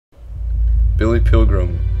Billy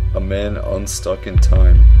Pilgrim, a man unstuck in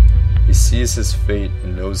time. He sees his fate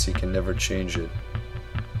and knows he can never change it.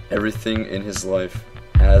 Everything in his life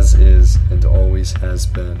as is and always has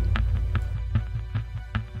been.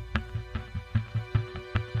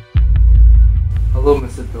 Hello,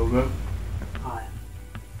 Mr. Pilgrim. Hi.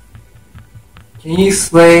 Can you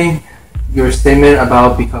explain your statement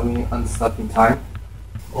about becoming unstuck in time?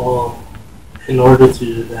 Well, in order to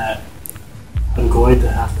do that, I'm going to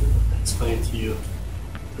have to explain to you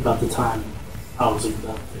about the time I was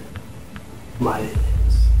abducted. My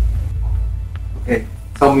aliens. Okay,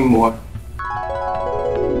 tell me more.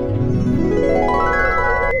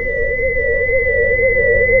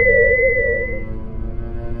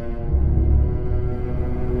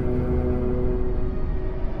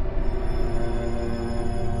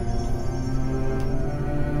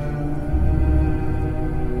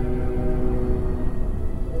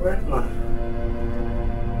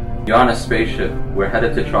 You're on a spaceship. We're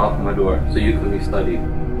headed to Tralfamador, so you can be studied.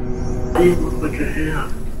 Why do you look like a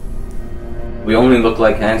hand? We only look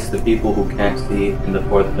like ants to people who can't see in the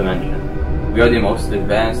fourth dimension. We are the most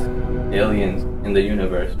advanced aliens in the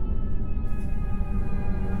universe.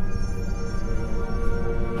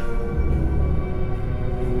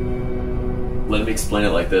 Let me explain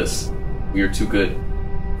it like this. We are too good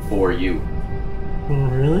for you.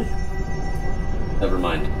 Really? Never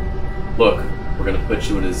mind. Look, we're gonna put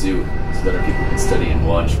you in a zoo so that our people can study and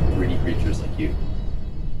watch 3D creatures like you.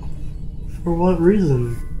 For what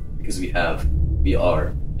reason? Because we are,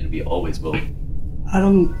 and we always will. I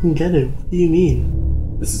don't get it. What do you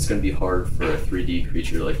mean? This is gonna be hard for a 3D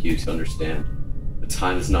creature like you to understand. But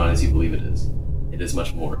time is not as you believe it is. It is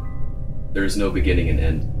much more. There is no beginning and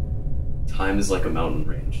end. Time is like a mountain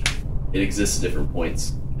range. It exists at different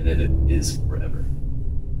points, and it is forever.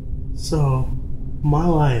 So, my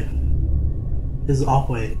life is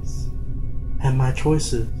always, and my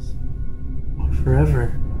choices are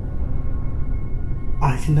forever.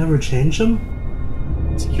 I can never change them?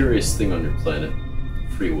 It's a curious thing on your planet.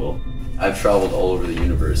 Free will. I've traveled all over the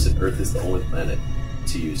universe, and Earth is the only planet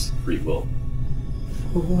to use free will.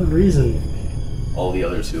 For what reason? All the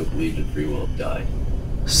others who have believed in free will have died.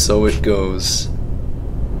 So it goes.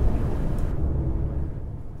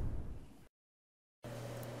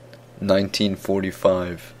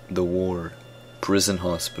 "1945, the war, prison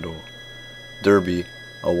hospital. Derby,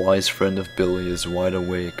 a wise friend of Billy, is wide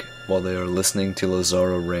awake while they are listening to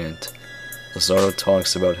Lazaro rant. Lazaro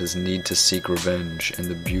talks about his need to seek revenge and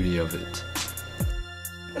the beauty of it.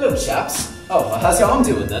 Hello, chaps. Oh, how's your arm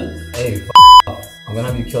doing then? Hey, off. I'm gonna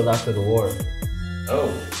have you killed after the war.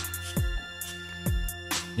 Oh.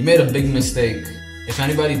 You made a big mistake. If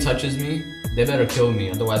anybody touches me, they better kill me,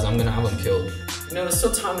 otherwise I'm gonna have them killed. You know, there's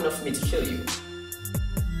still time enough for me to kill you.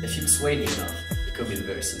 If you persuade me enough, it could be the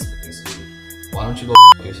very sensible thing to do. Why don't you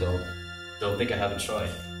go yourself? Don't think I haven't tried.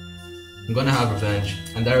 I'm gonna have revenge,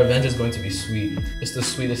 and that revenge is going to be sweet. It's the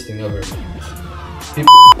sweetest thing ever.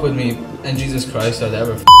 People with me and Jesus Christ are they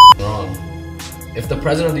ever wrong. If the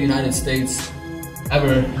President of the United States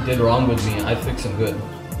ever did wrong with me, I'd fix him good.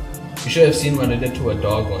 You should have seen what I did to a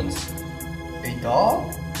dog once. A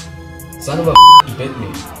dog? Son of a bit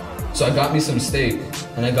me. So I got me some steak,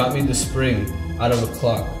 and I got me the spring out of a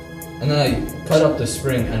clock. And then I cut up the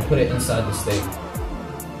spring and put it inside the steak.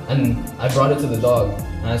 And I brought it to the dog,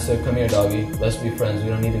 and I said, "Come here, doggy, let's be friends, we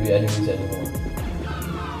don't need to be enemies anymore."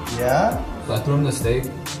 Yeah? So I threw him the steak,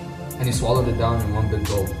 and he swallowed it down in one big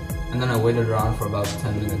gulp. And then I waited around for about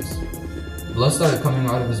 10 minutes. Blood started coming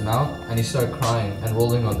out of his mouth, and he started crying and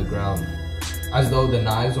rolling on the ground, as though the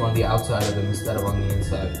knives were on the outside of him instead of on the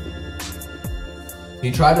inside. He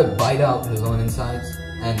tried to bite out his own insides,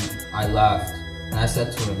 and I laughed, and I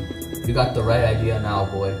said to him, "You got the right idea now,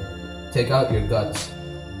 boy. Take out your guts."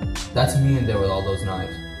 That's me in there with all those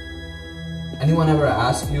knives. Anyone ever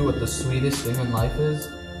ask you what the sweetest thing in life is?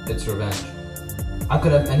 It's revenge. I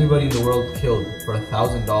could have anybody in the world killed for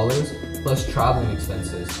 $1,000 plus traveling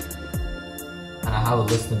expenses. And I have a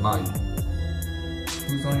list in mind.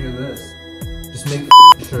 Who's on your list? Just make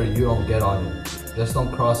sure you don't get on it. Just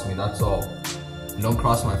don't cross me, that's all. And don't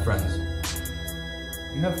cross my friends.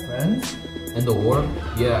 You have friends? In the war?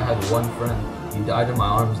 Yeah, I had one friend. He died in my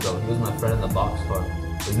arms though. He was my friend in the boxcar.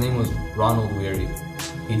 His name was Ronald Weary.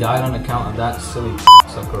 He died on account of that silly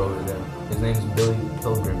sucker over there. His name's Billy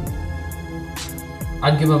Pilgrim.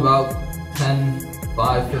 I'd give him about 10,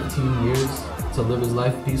 5, 15 years to live his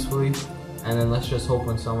life peacefully, and then let's just hope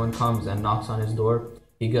when someone comes and knocks on his door,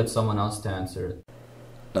 he gets someone else to answer it.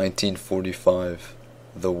 1945,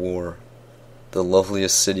 the war. The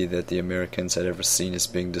loveliest city that the Americans had ever seen is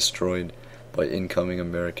being destroyed by incoming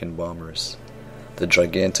American bombers. the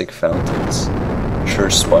gigantic fountains,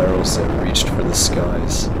 church spirals that reached for the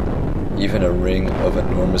skies, even a ring of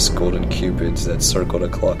enormous golden cupids that circled a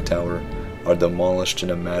clock tower are demolished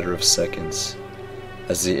in a matter of seconds.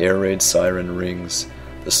 As the air raid siren rings,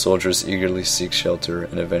 the soldiers eagerly seek shelter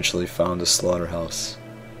and eventually found a slaughterhouse.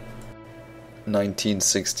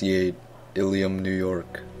 1968, Ilium, New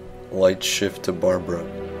York. Light shift to Barbara,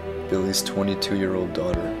 Billy's 22-year-old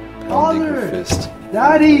daughter, pounding her fist.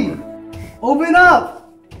 Daddy! Open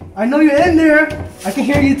up! I know you're in there! I can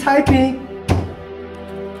hear you typing!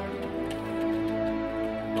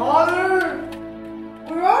 Father!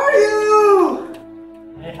 Where are you?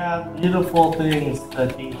 They have beautiful things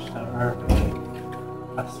to teach to her,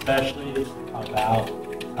 especially about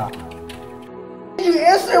time. You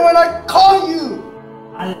answer when I call you!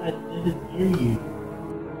 I didn't hear you.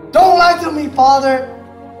 Don't lie to me, Father!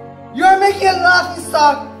 You are making a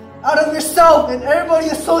laughingstock out of yourself and everybody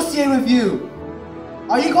associated with you.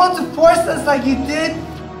 Are you going to force us like you did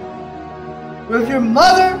with your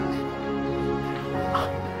mother?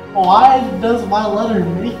 Why does my letter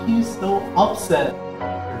make you so upset?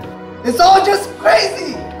 It's all just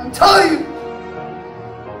crazy! I'm telling you!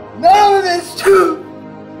 None of it is true!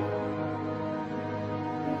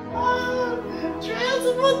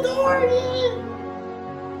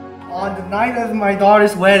 On the night of my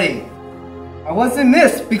daughter's wedding, I wasn't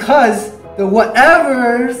missed because the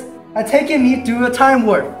whatevers had taken me through a time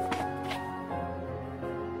warp.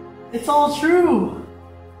 It's all true.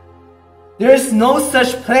 There's no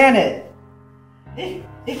such planet. It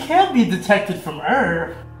can't be detected from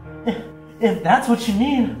Earth. If that's what you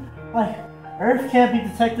mean. Like, Earth can't be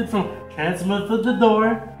detected from Transmit at the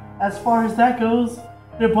door. As far as that goes,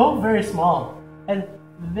 they're both very small and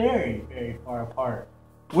very, very far apart.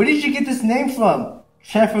 Where did you get this name from?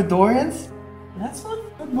 Shefardorians? That's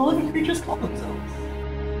what the living creatures call themselves.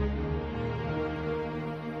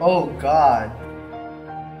 Oh God.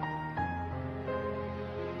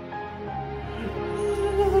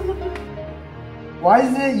 Why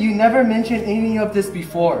is it you never mentioned any of this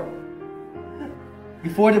before?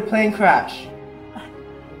 Before the plane crash?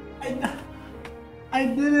 I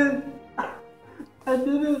didn't.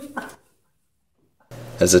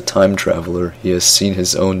 As a time traveler, he has seen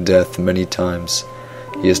his own death many times.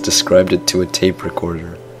 He has described it to a tape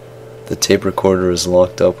recorder. The tape recorder is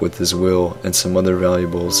locked up with his will and some other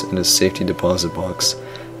valuables in a safety deposit box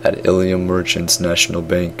at Ilium Merchants National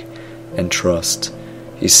Bank and Trust.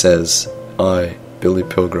 He says, I, Billy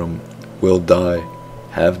Pilgrim, will die,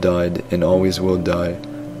 have died, and always will die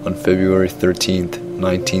on February 13th,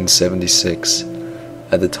 1976.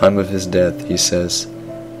 At the time of his death, he says,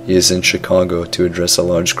 he is in Chicago to address a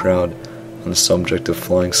large crowd on the subject of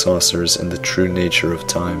flying saucers and the true nature of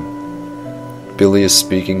time. Billy is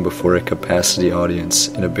speaking before a capacity audience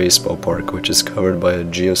in a baseball park which is covered by a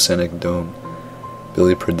geosonic dome.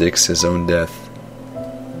 Billy predicts his own death.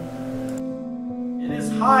 It is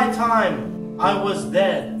high time I was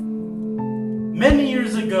dead. Many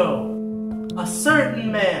years ago, a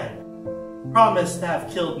certain man promised to have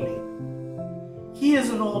killed me. He is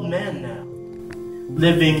an old man now,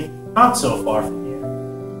 living not so far from here.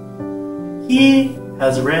 He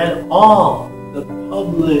has read all the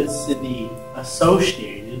publicity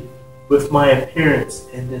associated with my appearance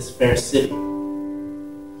in this fair city.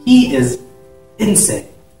 He is insane.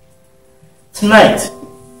 Tonight,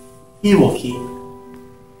 he will keep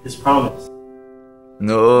his promise.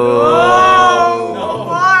 No! No!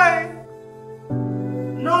 Why?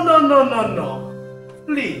 No.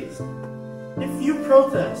 Please, if you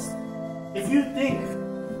protest, if you think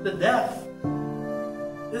the death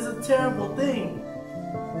is a terrible thing,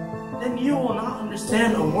 then you will not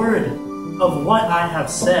understand a word of what I have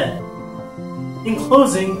said. In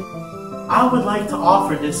closing, I would like to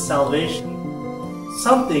offer this salvation,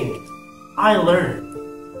 something I learned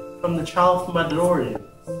from the child from Madorians.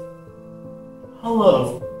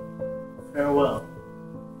 Hello, farewell.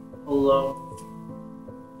 Hello,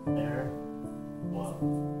 farewell.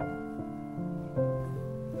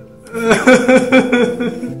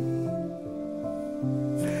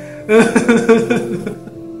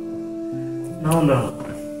 No.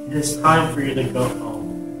 It is time for you to go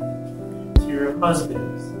home to your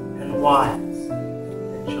husbands and wives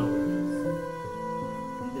and children.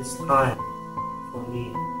 It is time for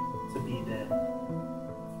me to be dead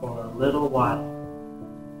for a little while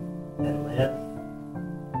and live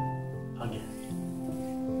again.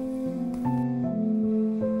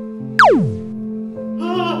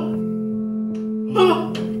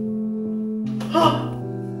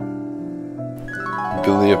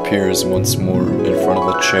 Billy appears once more in front of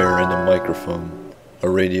a chair and a microphone, a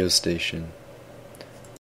radio station.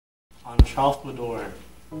 On Tralfamador,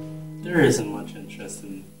 there isn't much interest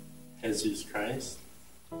in Jesus Christ.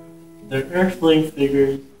 The earthling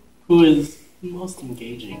figure who is most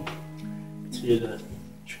engaging to the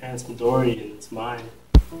Transmadorian's mind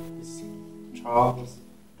is Charles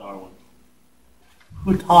Darwin,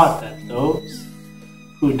 who taught that those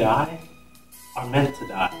who die are meant to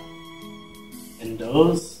die, and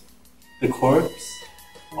those, the corpse,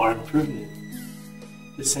 are improvement.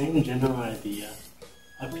 The same general idea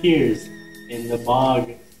appears in The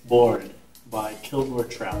Bog Board by Kilgore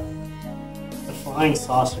Trout. The flying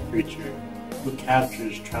saucer creature who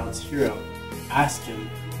captures Trout's hero asks him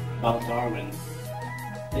about Darwin.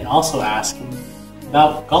 They also ask him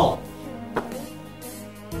about golf.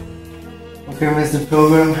 Okay, Mr.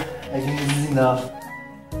 Pilgrim, I think this is enough.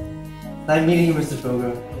 Nice meeting you, Mr.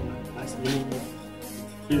 Pilgrim. Nice meeting you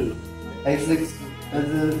too. Let's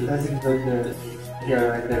go there. Yeah,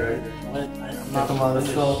 right there, right there. What? I'm Now, not come on,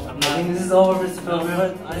 let's go. I'm I not. think this is over, Mr.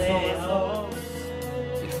 Pilgrim.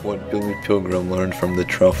 If what Billy Pilgrim learned from the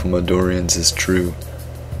Tralfamadorians is true,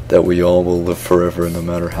 that we all will live forever no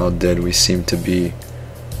matter how dead we seem to be,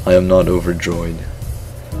 I am not overjoyed.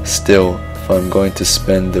 Still, if I'm going to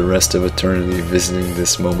spend the rest of eternity visiting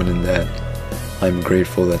this moment and that, I'm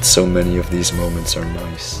grateful that so many of these moments are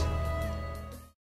nice.